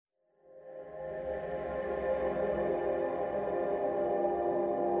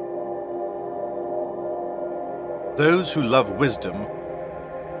Those who love wisdom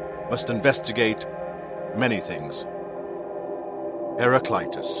must investigate many things.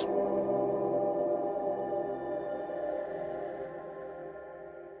 Heraclitus.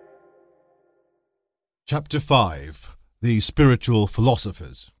 Chapter 5. The Spiritual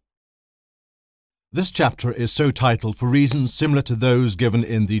Philosophers. This chapter is so titled for reasons similar to those given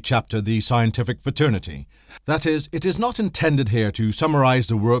in the chapter The Scientific Fraternity. That is, it is not intended here to summarize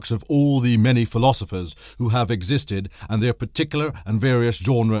the works of all the many philosophers who have existed and their particular and various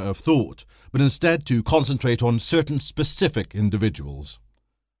genre of thought, but instead to concentrate on certain specific individuals.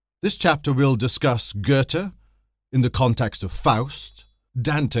 This chapter will discuss Goethe in the context of Faust,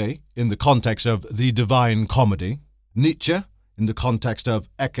 Dante in the context of the Divine Comedy, Nietzsche in the context of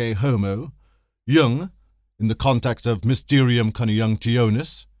Ecce Homo, Jung in the context of Mysterium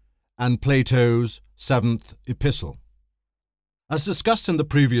Conjunctionis, and Plato's Seventh Epistle. As discussed in the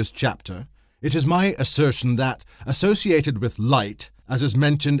previous chapter, it is my assertion that, associated with light, as is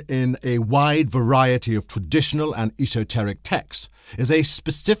mentioned in a wide variety of traditional and esoteric texts, is a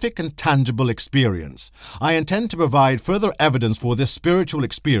specific and tangible experience. I intend to provide further evidence for this spiritual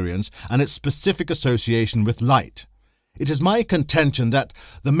experience and its specific association with light. It is my contention that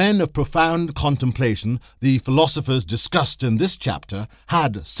the men of profound contemplation, the philosophers discussed in this chapter,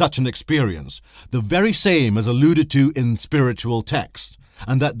 had such an experience, the very same as alluded to in spiritual texts,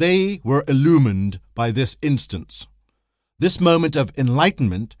 and that they were illumined by this instance. This moment of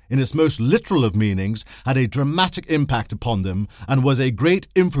enlightenment, in its most literal of meanings, had a dramatic impact upon them and was a great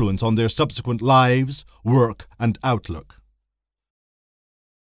influence on their subsequent lives, work, and outlook.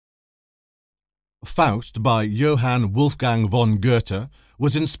 Faust by Johann Wolfgang von Goethe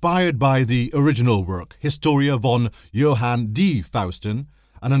was inspired by the original work, Historia von Johann die Faustin,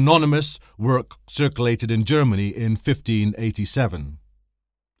 an anonymous work circulated in Germany in 1587.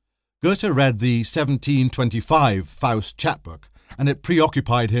 Goethe read the 1725 Faust chapbook, and it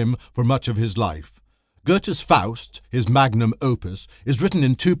preoccupied him for much of his life. Goethe's Faust, his magnum opus, is written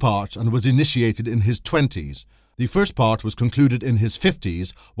in two parts and was initiated in his 20s. The first part was concluded in his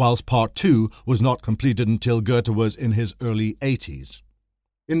 50s, whilst part 2 was not completed until Goethe was in his early 80s.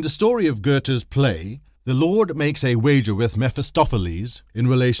 In the story of Goethe's play, the Lord makes a wager with Mephistopheles in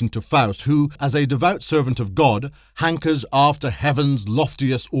relation to Faust, who, as a devout servant of God, hankers after heaven's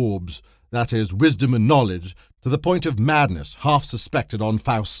loftiest orbs, that is, wisdom and knowledge, to the point of madness half suspected on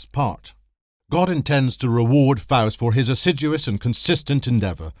Faust's part. God intends to reward Faust for his assiduous and consistent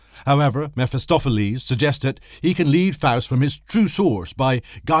endeavour. However, Mephistopheles suggests that he can lead Faust from his true source by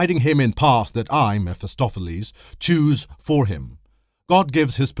guiding him in paths that I, Mephistopheles, choose for him. God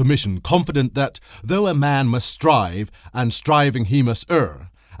gives his permission, confident that though a man must strive, and striving he must err,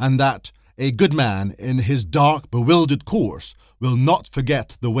 and that a good man in his dark, bewildered course will not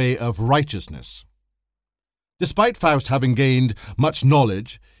forget the way of righteousness. Despite Faust having gained much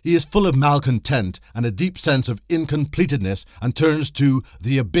knowledge, he is full of malcontent and a deep sense of incompletedness and turns to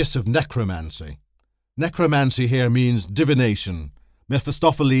the abyss of necromancy. Necromancy here means divination.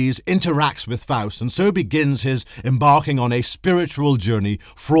 Mephistopheles interacts with Faust and so begins his embarking on a spiritual journey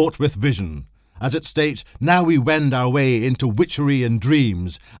fraught with vision. As it states, now we wend our way into witchery and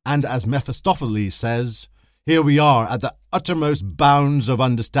dreams, and as Mephistopheles says, here we are at the uttermost bounds of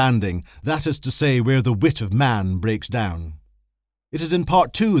understanding, that is to say, where the wit of man breaks down. It is in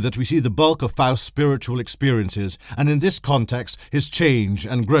part 2 that we see the bulk of Faust's spiritual experiences, and in this context, his change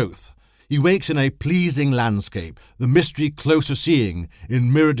and growth. He wakes in a pleasing landscape, the mystery closer seeing,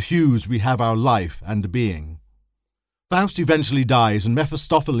 in mirrored hues we have our life and being. Faust eventually dies, and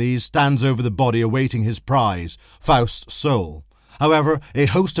Mephistopheles stands over the body awaiting his prize, Faust's soul. However, a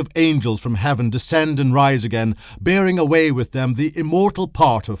host of angels from heaven descend and rise again, bearing away with them the immortal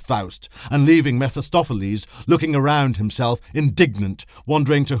part of Faust, and leaving Mephistopheles looking around himself indignant,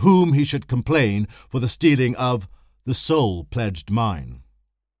 wondering to whom he should complain for the stealing of the soul pledged mine.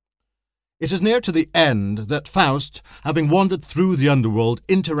 It is near to the end that Faust, having wandered through the underworld,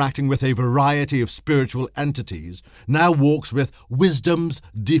 interacting with a variety of spiritual entities, now walks with wisdom's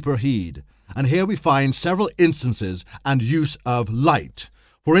deeper heed. And here we find several instances and use of light.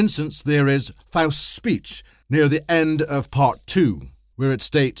 For instance, there is Faust's speech near the end of part 2, where it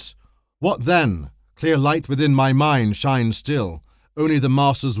states, "What then? Clear light within my mind shines still. Only the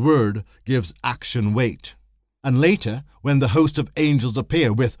Master's word gives action weight." And later, when the host of angels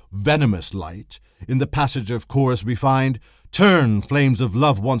appear with venomous light, in the passage of chorus we find, "Turn, flames of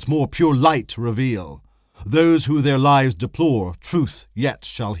love, once more pure light reveal. Those who their lives deplore, truth yet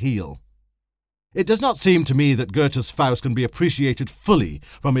shall heal." It does not seem to me that Goethe's Faust can be appreciated fully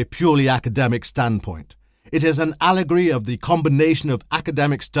from a purely academic standpoint. It is an allegory of the combination of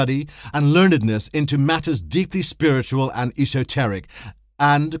academic study and learnedness into matters deeply spiritual and esoteric,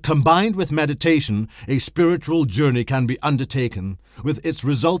 and, combined with meditation, a spiritual journey can be undertaken, with its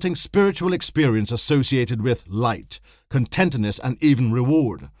resulting spiritual experience associated with light, contentedness, and even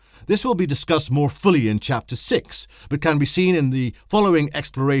reward. This will be discussed more fully in Chapter 6, but can be seen in the following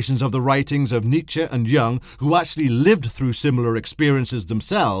explorations of the writings of Nietzsche and Jung, who actually lived through similar experiences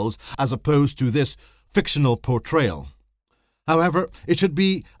themselves, as opposed to this fictional portrayal. However, it should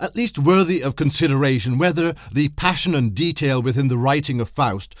be at least worthy of consideration whether the passion and detail within the writing of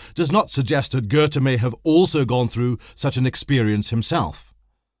Faust does not suggest that Goethe may have also gone through such an experience himself.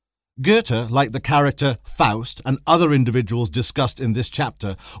 Goethe, like the character Faust and other individuals discussed in this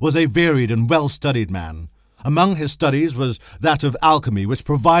chapter, was a varied and well-studied man. Among his studies was that of alchemy, which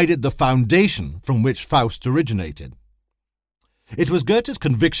provided the foundation from which Faust originated. It was Goethe's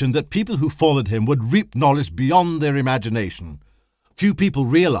conviction that people who followed him would reap knowledge beyond their imagination. Few people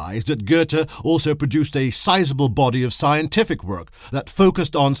realized that Goethe also produced a sizable body of scientific work that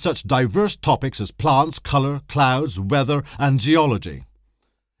focused on such diverse topics as plants, color, clouds, weather, and geology.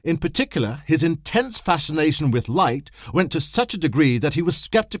 In particular, his intense fascination with light went to such a degree that he was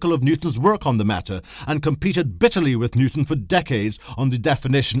skeptical of Newton's work on the matter and competed bitterly with Newton for decades on the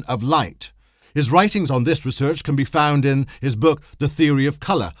definition of light. His writings on this research can be found in his book The Theory of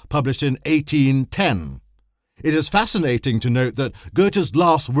Colour, published in 1810. It is fascinating to note that Goethe's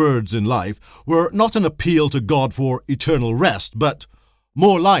last words in life were not an appeal to God for eternal rest, but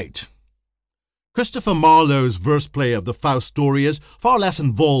more light. Christopher Marlowe's verse play of the Faust story is far less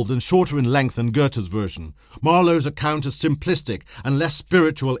involved and shorter in length than Goethe's version. Marlowe's account is simplistic and less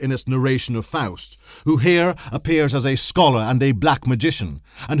spiritual in its narration of Faust, who here appears as a scholar and a black magician,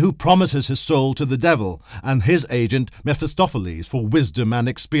 and who promises his soul to the devil and his agent Mephistopheles for wisdom and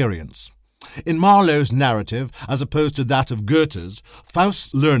experience. In Marlowe's narrative, as opposed to that of Goethe's,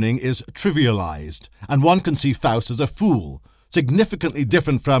 Faust's learning is trivialized, and one can see Faust as a fool, significantly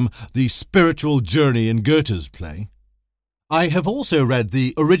different from the spiritual journey in Goethe's play. I have also read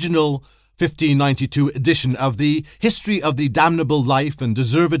the original 1592 edition of the History of the Damnable Life and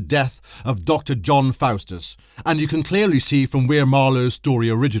Deserved Death of Dr. John Faustus, and you can clearly see from where Marlowe's story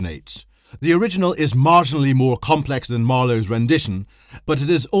originates. The original is marginally more complex than Marlowe's rendition, but it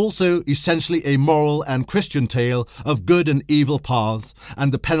is also essentially a moral and Christian tale of good and evil paths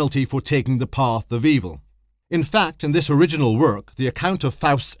and the penalty for taking the path of evil. In fact, in this original work, the account of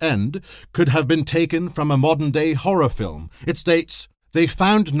Faust's end could have been taken from a modern-day horror film. It states, "They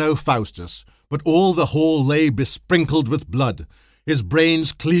found no Faustus, but all the hall lay besprinkled with blood, his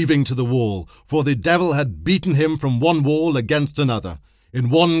brains cleaving to the wall, for the devil had beaten him from one wall against another. In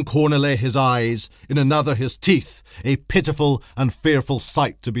one corner lay his eyes, in another his teeth, a pitiful and fearful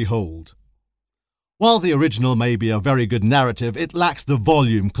sight to behold." While the original may be a very good narrative, it lacks the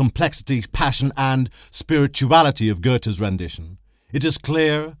volume, complexity, passion, and spirituality of Goethe's rendition. It is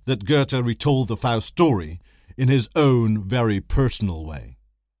clear that Goethe retold the Faust story in his own very personal way.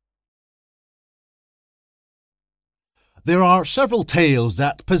 There are several tales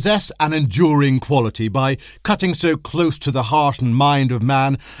that possess an enduring quality by cutting so close to the heart and mind of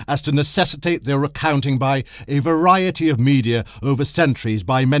man as to necessitate their recounting by a variety of media over centuries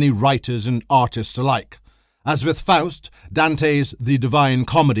by many writers and artists alike. As with Faust, Dante's The Divine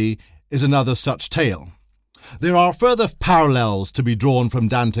Comedy is another such tale. There are further parallels to be drawn from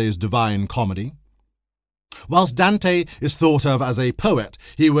Dante's Divine Comedy. Whilst Dante is thought of as a poet,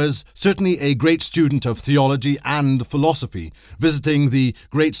 he was certainly a great student of theology and philosophy, visiting the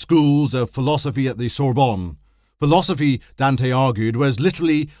great schools of philosophy at the Sorbonne. Philosophy, Dante argued, was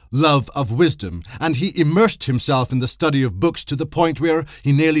literally love of wisdom, and he immersed himself in the study of books to the point where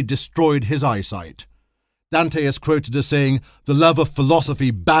he nearly destroyed his eyesight. Dante is quoted as saying, "The love of philosophy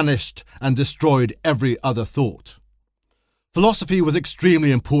banished and destroyed every other thought." Philosophy was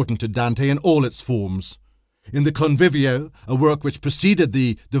extremely important to Dante in all its forms. In the Convivio, a work which preceded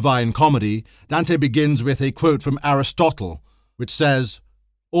the Divine Comedy, Dante begins with a quote from Aristotle, which says,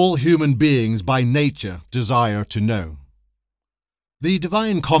 "All human beings by nature desire to know." The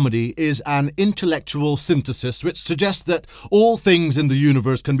Divine Comedy is an intellectual synthesis which suggests that all things in the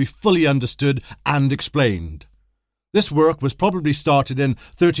universe can be fully understood and explained. This work was probably started in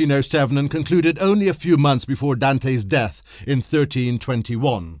 1307 and concluded only a few months before Dante's death in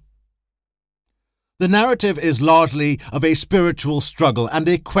 1321. The narrative is largely of a spiritual struggle and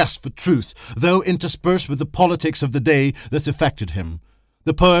a quest for truth, though interspersed with the politics of the day that affected him.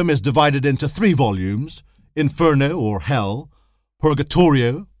 The poem is divided into 3 volumes: Inferno, or Hell,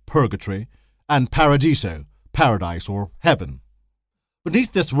 Purgatorio, Purgatory, and Paradiso, Paradise or Heaven.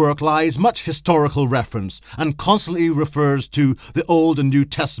 Beneath this work lies much historical reference and constantly refers to the Old and New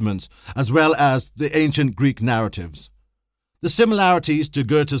Testaments as well as the ancient Greek narratives. The similarities to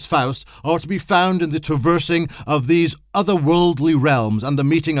Goethe's Faust are to be found in the traversing of these otherworldly realms and the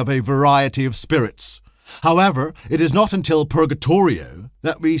meeting of a variety of spirits. However, it is not until Purgatorio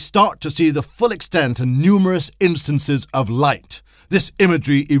that we start to see the full extent and numerous instances of light, this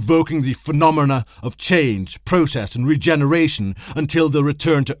imagery evoking the phenomena of change, process, and regeneration until the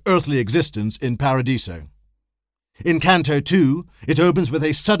return to earthly existence in Paradiso. In Canto 2, it opens with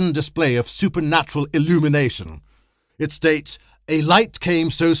a sudden display of supernatural illumination. It states, "A light came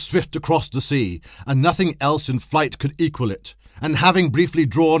so swift across the sea, and nothing else in flight could equal it. And having briefly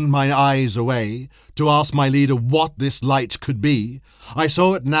drawn mine eyes away, to ask my leader what this light could be, I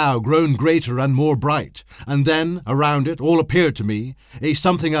saw it now grown greater and more bright, and then, around it, all appeared to me, a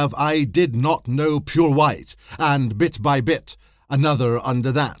something of I did not know pure white, and bit by bit, another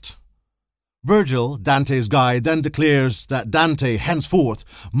under that." Virgil, Dante's guide, then declares that Dante henceforth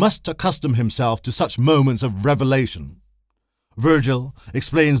must accustom himself to such moments of revelation. Virgil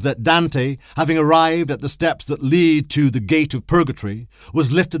explains that Dante, having arrived at the steps that lead to the gate of purgatory,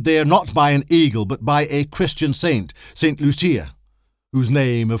 was lifted there not by an eagle but by a Christian saint, Saint Lucia, whose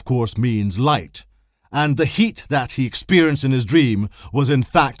name of course means light, and the heat that he experienced in his dream was in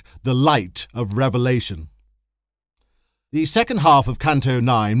fact the light of revelation. The second half of Canto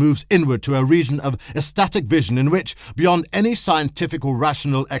 9 moves inward to a region of ecstatic vision in which, beyond any scientific or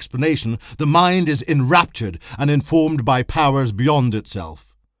rational explanation, the mind is enraptured and informed by powers beyond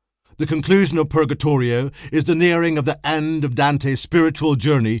itself. The conclusion of Purgatorio is the nearing of the end of Dante's spiritual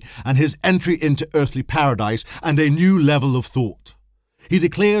journey and his entry into earthly paradise and a new level of thought. He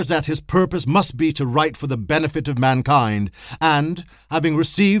declares that his purpose must be to write for the benefit of mankind and, having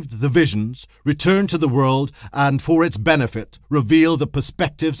received the visions, return to the world and, for its benefit, reveal the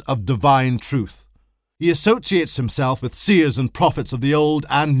perspectives of divine truth. He associates himself with seers and prophets of the Old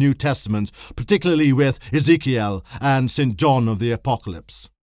and New Testaments, particularly with Ezekiel and St. John of the Apocalypse.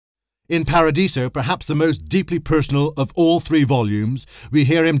 In Paradiso, perhaps the most deeply personal of all 3 volumes, we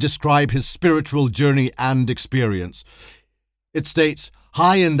hear him describe his spiritual journey and experience. It states,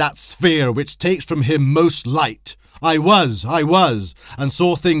 "High in that sphere which takes from him most light, I was, and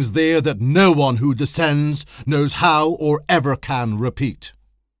saw things there that no one who descends knows how or ever can repeat."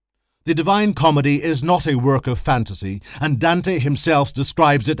 The Divine Comedy is not a work of fantasy, and Dante himself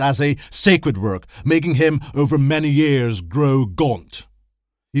describes it as a sacred work, making him, over many years, grow gaunt.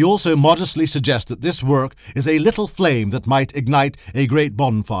 He also modestly suggests that this work is a little flame that might ignite a great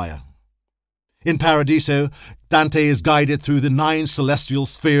bonfire. In Paradiso, Dante is guided through the 9 celestial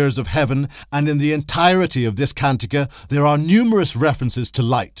spheres of heaven, and in the entirety of this cantica there are numerous references to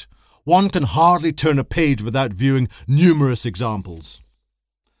light. One can hardly turn a page without viewing numerous examples.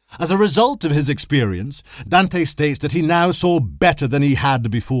 As a result of his experience, Dante states that he now saw better than he had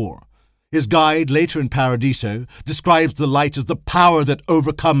before. His guide, later in Paradiso, describes the light as the power that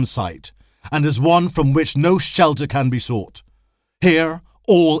overcomes sight, and as one from which no shelter can be sought. Here,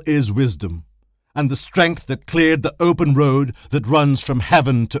 all is wisdom, and the strength that cleared the open road that runs from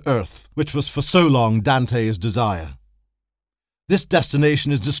heaven to earth, which was for so long Dante's desire. This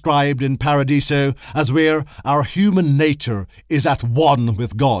destination is described in Paradiso as where our human nature is at one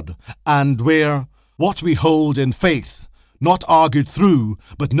with God, and where what we hold in faith, not argued through,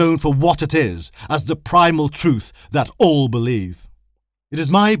 but known for what it is, as the primal truth that all believe. It is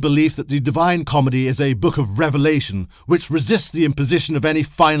my belief that the Divine Comedy is a book of revelation which resists the imposition of any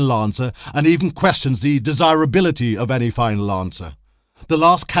final answer and even questions the desirability of any final answer. The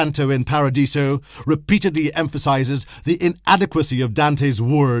last canto in Paradiso repeatedly emphasizes the inadequacy of Dante's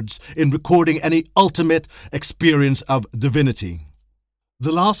words in recording any ultimate experience of divinity.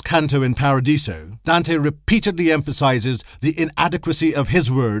 The last canto in Paradiso, Dante repeatedly emphasizes the inadequacy of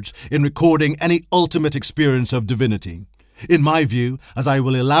his words in recording any ultimate experience of divinity. In my view, as I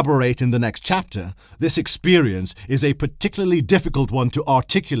will elaborate in the next chapter, this experience is a particularly difficult one to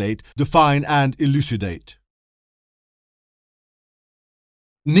articulate, define, and elucidate.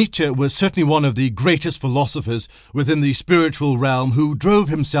 Nietzsche was certainly one of the greatest philosophers within the spiritual realm who drove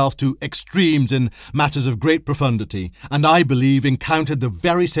himself to extremes in matters of great profundity, and I believe encountered the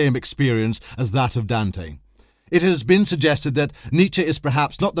very same experience as that of Dante. It has been suggested that Nietzsche is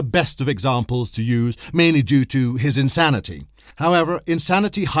perhaps not the best of examples to use, mainly due to his insanity. However,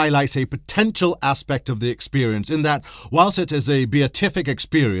 insanity highlights a potential aspect of the experience in that, whilst it is a beatific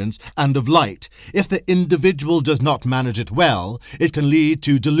experience and of light, if the individual does not manage it well, it can lead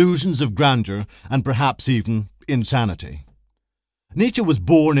to delusions of grandeur and perhaps even insanity. Nietzsche was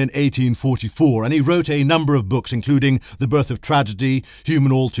born in 1844 and he wrote a number of books including The Birth of Tragedy,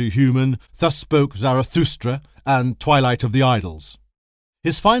 Human All Too Human, Thus Spoke Zarathustra and Twilight of the Idols.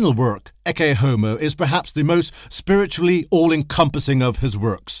 His final work, Ecce Homo, is perhaps the most spiritually all-encompassing of his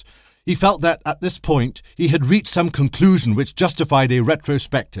works. He felt that at this point he had reached some conclusion which justified a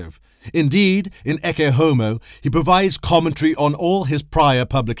retrospective. Indeed, in Ecce Homo, he provides commentary on all his prior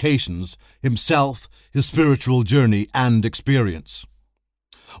publications, himself, his spiritual journey and experience.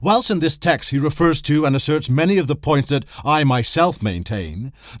 Whilst in this text he refers to and asserts many of the points that I myself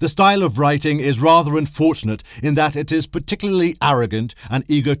maintain, the style of writing is rather unfortunate in that it is particularly arrogant and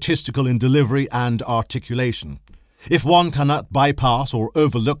egotistical in delivery and articulation. If one cannot bypass or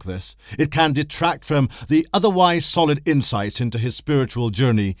overlook this, it can detract from the otherwise solid insights into his spiritual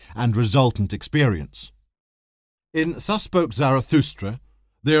journey and resultant experience. In Thus Spoke Zarathustra,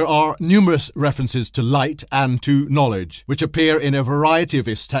 there are numerous references to light and to knowledge, which appear in a variety of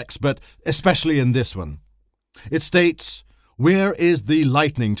his texts, but especially in this one. It states, "Where is the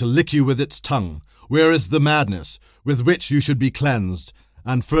lightning to lick you with its tongue? Where is the madness with which you should be cleansed?"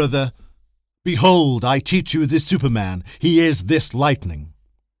 And further, "Behold, I teach you this Superman. He is this lightning."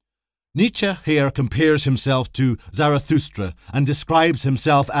 Nietzsche here compares himself to Zarathustra and describes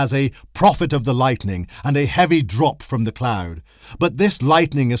himself as a prophet of the lightning and a heavy drop from the cloud. But this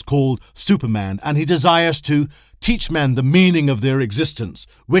lightning is called Superman, and he desires to teach men the meaning of their existence,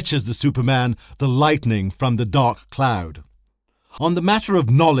 which is the Superman, the lightning from the dark cloud. On the matter of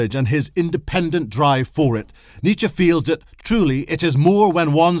knowledge and his independent drive for it, Nietzsche feels that truly it is more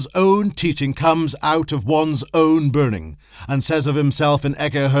when one's own teaching comes out of one's own burning, and says of himself in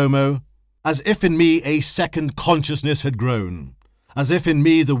Ecce Homo, "As if in me a second consciousness had grown, as if in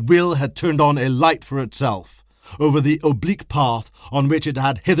me the will had turned on a light for itself, over the oblique path on which it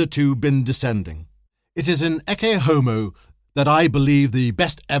had hitherto been descending." It is in Ecce Homo that I believe the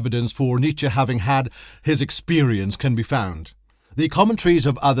best evidence for Nietzsche having had his experience can be found. The commentaries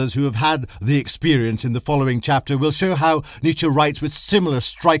of others who have had the experience in the following chapter will show how Nietzsche writes with similar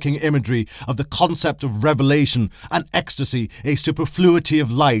striking imagery of the concept of revelation, an ecstasy, a superfluity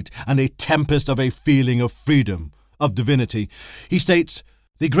of light, and a tempest of a feeling of freedom, of divinity. He states,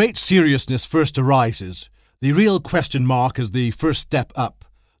 "The great seriousness first arises. The real question mark is the first step up.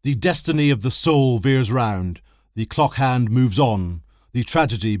 The destiny of the soul veers round. The clock hand moves on. The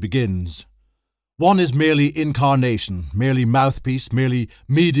tragedy begins. One is merely incarnation, merely mouthpiece, merely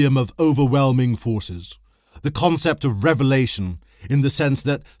medium of overwhelming forces. The concept of revelation, in the sense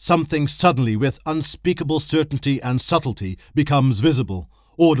that something suddenly, with unspeakable certainty and subtlety, becomes visible,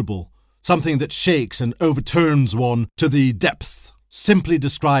 audible, something that shakes and overturns one to the depths, simply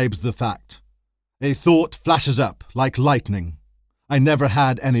describes the fact. A thought flashes up like lightning. I never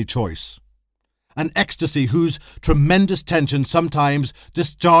had any choice. An ecstasy whose tremendous tension sometimes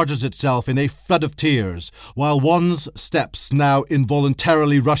discharges itself in a flood of tears, while one's steps now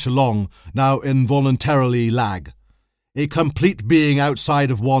involuntarily rush along, now involuntarily lag. A complete being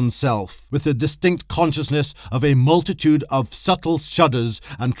outside of oneself, with the distinct consciousness of a multitude of subtle shudders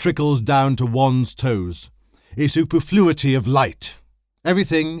and trickles down to one's toes. A superfluity of light.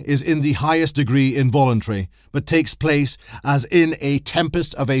 Everything is in the highest degree involuntary, but takes place as in a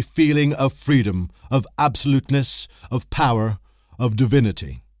tempest of a feeling of freedom, of absoluteness, of power, of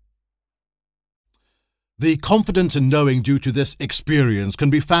divinity." The confidence and knowing due to this experience can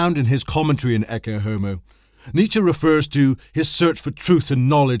be found in his commentary in Ecce Homo. Nietzsche refers to his search for truth and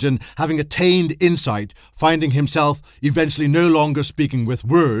knowledge and having attained insight, finding himself eventually no longer speaking with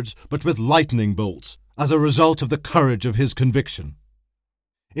words, but with lightning bolts, as a result of the courage of his conviction.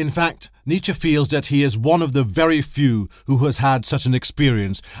 In fact, Nietzsche feels that he is one of the very few who has had such an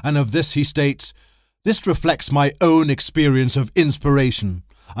experience, and of this he states, "This reflects my own experience of inspiration.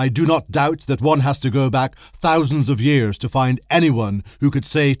 I do not doubt that one has to go back thousands of years to find anyone who could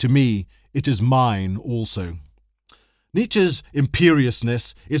say to me, 'It is mine also.'" Nietzsche's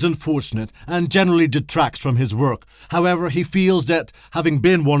imperiousness is unfortunate and generally detracts from his work. However, he feels that, having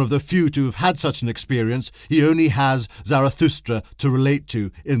been one of the few to have had such an experience, he only has Zarathustra to relate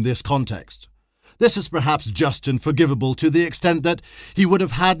to in this context. This is perhaps just and forgivable to the extent that he would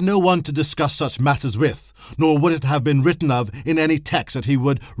have had no one to discuss such matters with, nor would it have been written of in any text that he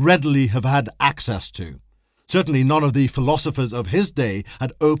would readily have had access to. Certainly none of the philosophers of his day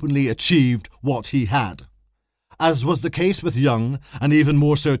had openly achieved what he had. As was the case with Jung, and even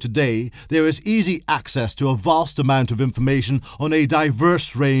more so today, there is easy access to a vast amount of information on a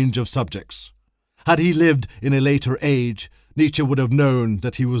diverse range of subjects. Had he lived in a later age, Nietzsche would have known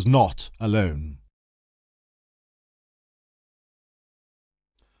that he was not alone.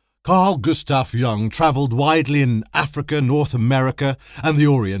 Carl Gustav Jung travelled widely in Africa, North America, and the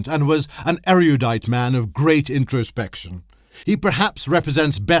Orient, and was an erudite man of great introspection. He perhaps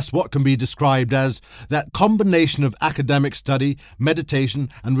represents best what can be described as that combination of academic study, meditation,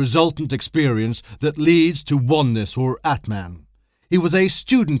 and resultant experience that leads to oneness or Atman. He was a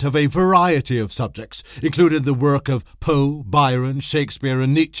student of a variety of subjects, including the work of Poe, Byron, Shakespeare,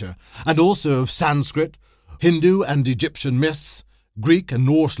 and Nietzsche, and also of Sanskrit, Hindu and Egyptian myths, Greek and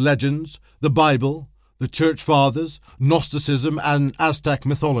Norse legends, the Bible, the Church Fathers, Gnosticism, and Aztec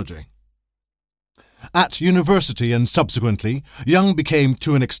mythology. At university and subsequently, Jung became,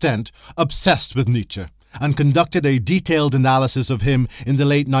 to an extent, obsessed with Nietzsche and conducted a detailed analysis of him in the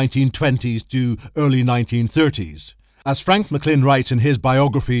late 1920s to early 1930s. As Frank McLynn writes in his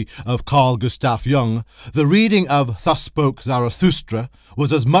biography of Carl Gustav Jung, the reading of Thus Spoke Zarathustra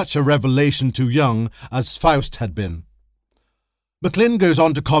was as much a revelation to Jung as Faust had been. McLynn goes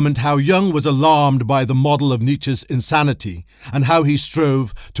on to comment how Jung was alarmed by the model of Nietzsche's insanity and how he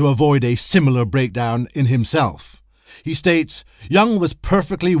strove to avoid a similar breakdown in himself. He states, Jung was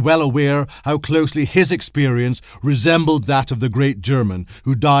perfectly well aware how closely his experience resembled that of the great German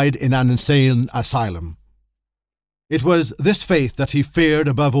who died in an insane asylum. It was this faith that he feared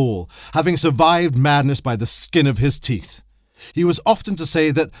above all, having survived madness by the skin of his teeth. He was often to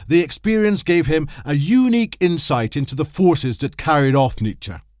say that the experience gave him a unique insight into the forces that carried off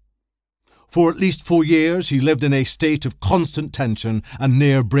Nietzsche. For at least 4 years he lived in a state of constant tension and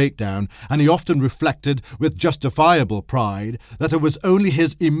near breakdown, and he often reflected with justifiable pride that it was only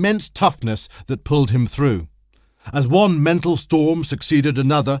his immense toughness that pulled him through. As one mental storm succeeded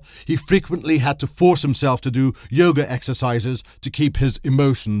another, he frequently had to force himself to do yoga exercises to keep his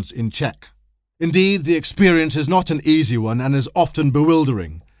emotions in check. Indeed, the experience is not an easy one and is often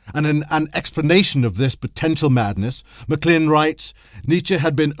bewildering. And in an explanation of this potential madness, McLynn writes, Nietzsche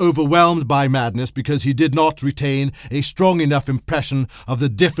had been overwhelmed by madness because he did not retain a strong enough impression of the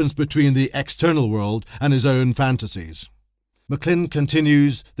difference between the external world and his own fantasies. McLynn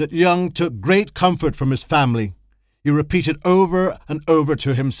continues that Jung took great comfort from his family. He repeated over and over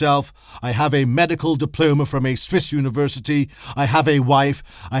to himself, I have a medical diploma from a Swiss university, I have a wife,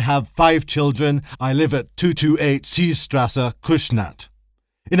 I have 5 children, I live at 228 Seestrasse, Kuschnat.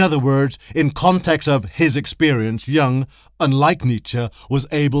 In other words, in context of his experience, Jung, unlike Nietzsche, was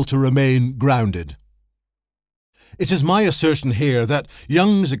able to remain grounded. It is my assertion here that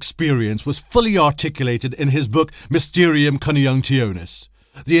Jung's experience was fully articulated in his book Mysterium Conjunctionis.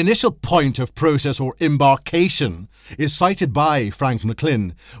 The initial point of process or embarkation is cited by Frank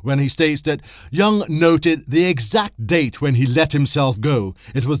McLynn when he states that Jung noted the exact date when he let himself go.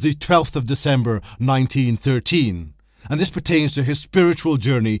 It was the 12th of December 1913. And this pertains to his spiritual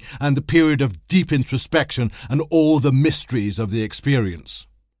journey and the period of deep introspection and all the mysteries of the experience.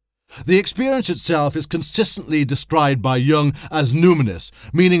 The experience itself is consistently described by Jung as numinous,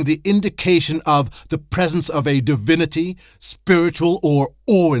 meaning the indication of the presence of a divinity, spiritual or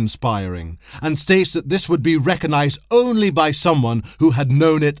awe-inspiring, and states that this would be recognized only by someone who had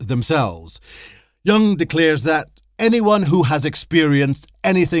known it themselves. Jung declares that anyone who has experienced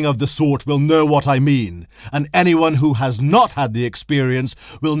anything of the sort will know what I mean, and anyone who has not had the experience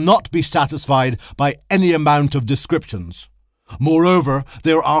will not be satisfied by any amount of descriptions. Moreover,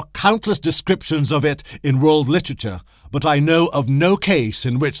 there are countless descriptions of it in world literature, but I know of no case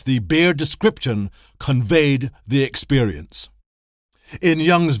in which the bare description conveyed the experience. In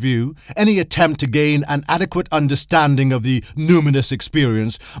Jung's view, any attempt to gain an adequate understanding of the numinous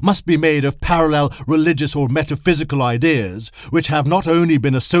experience must be made of parallel religious or metaphysical ideas, which have not only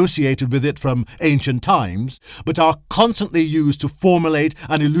been associated with it from ancient times, but are constantly used to formulate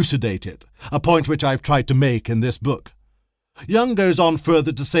and elucidate it, a point which I've tried to make in this book. Jung goes on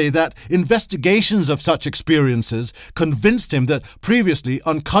further to say that investigations of such experiences convinced him that previously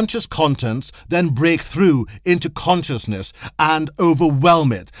unconscious contents then break through into consciousness and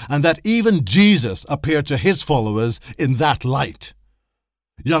overwhelm it, and that even Jesus appeared to his followers in that light.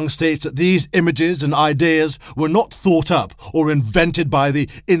 Jung states that these images and ideas were not thought up or invented by the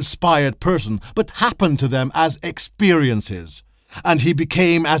inspired person, but happened to them as experiences, and he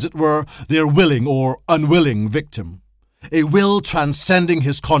became, as it were, their willing or unwilling victim. A will transcending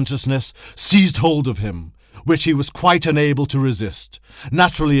his consciousness seized hold of him, which he was quite unable to resist.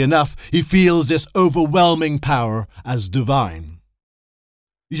 Naturally enough, he feels this overwhelming power as divine.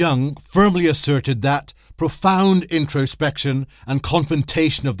 Jung firmly asserted that profound introspection and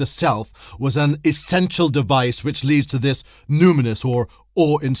confrontation of the self was an essential device which leads to this numinous or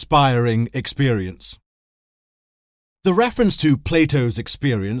awe-inspiring experience. The reference to Plato's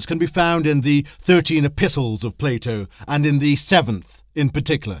experience can be found in the 13 epistles of Plato and in the 7th in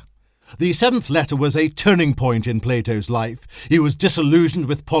particular. The seventh letter was a turning point in Plato's life. He was disillusioned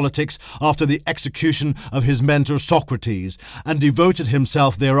with politics after the execution of his mentor Socrates and devoted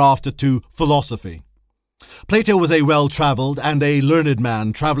himself thereafter to philosophy. Plato was a well-travelled and a learned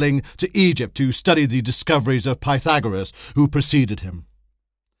man travelling to Egypt to study the discoveries of Pythagoras, who preceded him.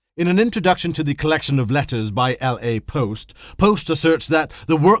 In an introduction to the collection of letters by L.A. Post, Post asserts that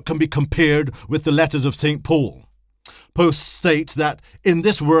the work can be compared with the letters of St. Paul. Post states that in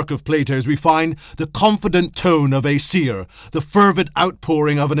this work of Plato's we find the confident tone of a seer, the fervid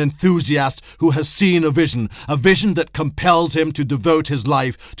outpouring of an enthusiast who has seen a vision that compels him to devote his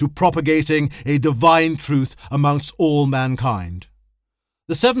life to propagating a divine truth amongst all mankind.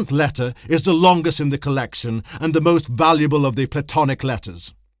 The seventh letter is the longest in the collection and the most valuable of the Platonic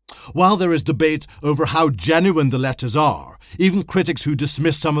letters. While there is debate over how genuine the letters are, even critics who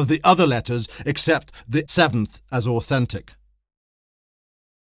dismiss some of the other letters accept the seventh as authentic.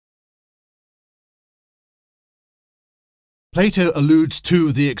 Plato alludes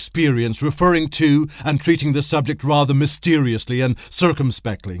to the experience, referring to and treating the subject rather mysteriously and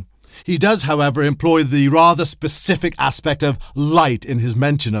circumspectly. He does, however, employ the rather specific aspect of light in his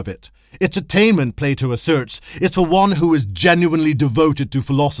mention of it. Its attainment, Plato asserts, is for one who is genuinely devoted to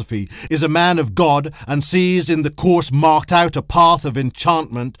philosophy, is a man of God, and sees in the course marked out a path of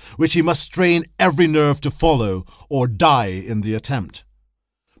enchantment which he must strain every nerve to follow, or die in the attempt.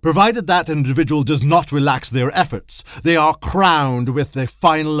 Provided that individual does not relax their efforts, they are crowned with the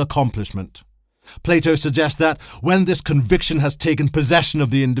final accomplishment. Plato suggests that when this conviction has taken possession of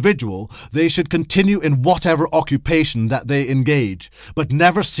the individual, they should continue in whatever occupation that they engage, but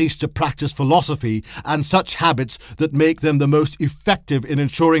never cease to practice philosophy and such habits that make them the most effective in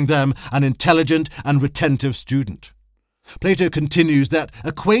ensuring them an intelligent and retentive student. Plato continues that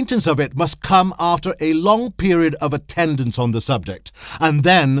acquaintance of it must come after a long period of attendance on the subject, and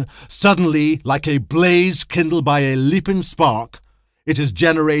then, suddenly, like a blaze kindled by a leaping spark, it is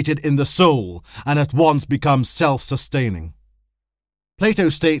generated in the soul and at once becomes self-sustaining. Plato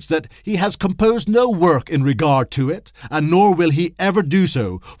states that he has composed no work in regard to it, and nor will he ever do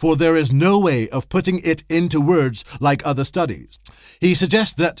so, for there is no way of putting it into words like other studies. He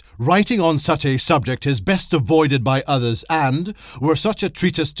suggests that writing on such a subject is best avoided by others, and, were such a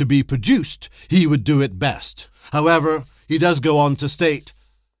treatise to be produced, he would do it best. However, he does go on to state,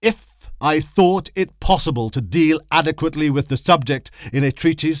 "If I thought it possible to deal adequately with the subject in a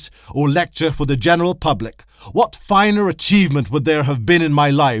treatise or lecture for the general public, what finer achievement would there have been in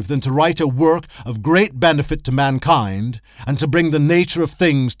my life than to write a work of great benefit to mankind, and to bring the nature of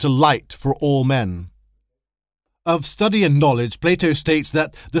things to light for all men?" Of study and knowledge, Plato states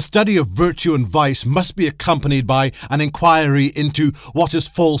that the study of virtue and vice must be accompanied by an inquiry into what is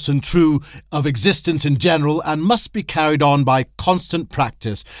false and true of existence in general, and must be carried on by constant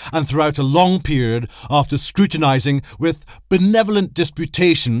practice, and throughout a long period after scrutinizing with benevolent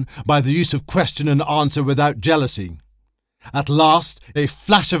disputation by the use of question and answer without jealousy. At last, a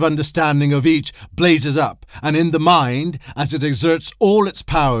flash of understanding of each blazes up, and in the mind, as it exerts all its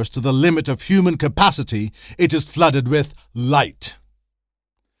powers to the limit of human capacity, it is flooded with light.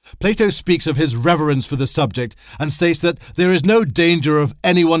 Plato speaks of his reverence for the subject and states that there is no danger of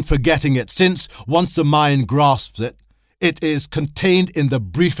anyone forgetting it, since, once the mind grasps it, it is contained in the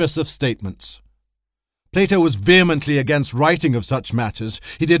briefest of statements. Plato was vehemently against writing of such matters.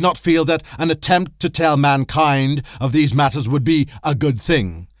 He did not feel that an attempt to tell mankind of these matters would be a good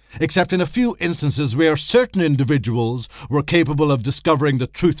thing, except in a few instances where certain individuals were capable of discovering the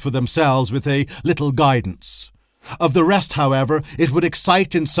truth for themselves with a little guidance. Of the rest, however, it would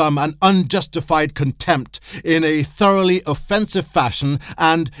excite in some an unjustified contempt in a thoroughly offensive fashion,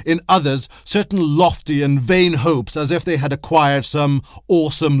 and in others certain lofty and vain hopes as if they had acquired some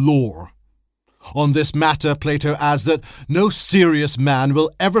awesome lore. On this matter, Plato adds that no serious man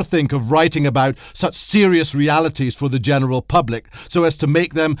will ever think of writing about such serious realities for the general public, so as to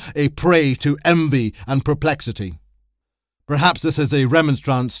make them a prey to envy and perplexity. Perhaps this is a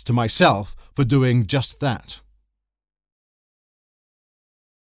remonstrance to myself for doing just that.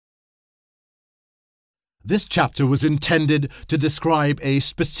 This chapter was intended to describe a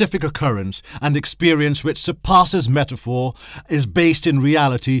specific occurrence and experience which surpasses metaphor, is based in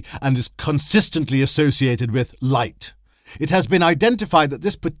reality, and is consistently associated with light. It has been identified that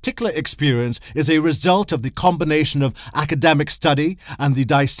this particular experience is a result of the combination of academic study and the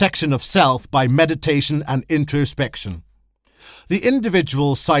dissection of self by meditation and introspection. The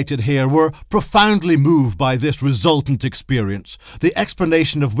individuals cited here were profoundly moved by this resultant experience, the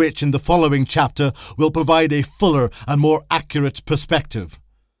explanation of which in the following chapter will provide a fuller and more accurate perspective.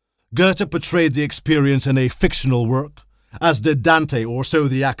 Goethe portrayed the experience in a fictional work. as did Dante, or so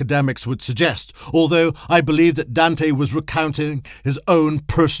the academics would suggest, although I believe that Dante was recounting his own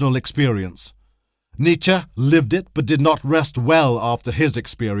personal experience. Nietzsche lived it, but did not rest well after his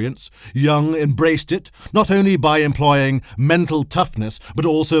experience. Jung embraced it, not only by employing mental toughness, but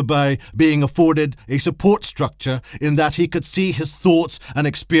also by being afforded a support structure in that he could see his thoughts and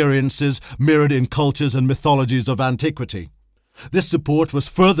experiences mirrored in cultures and mythologies of antiquity. This support was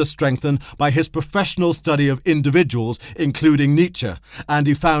further strengthened by his professional study of individuals, including Nietzsche, and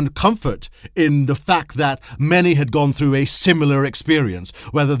he found comfort in the fact that many had gone through a similar experience,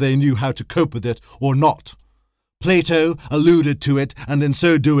 whether they knew how to cope with it or not. Plato alluded to it, and in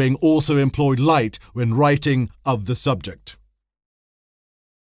so doing also employed light when writing of the subject.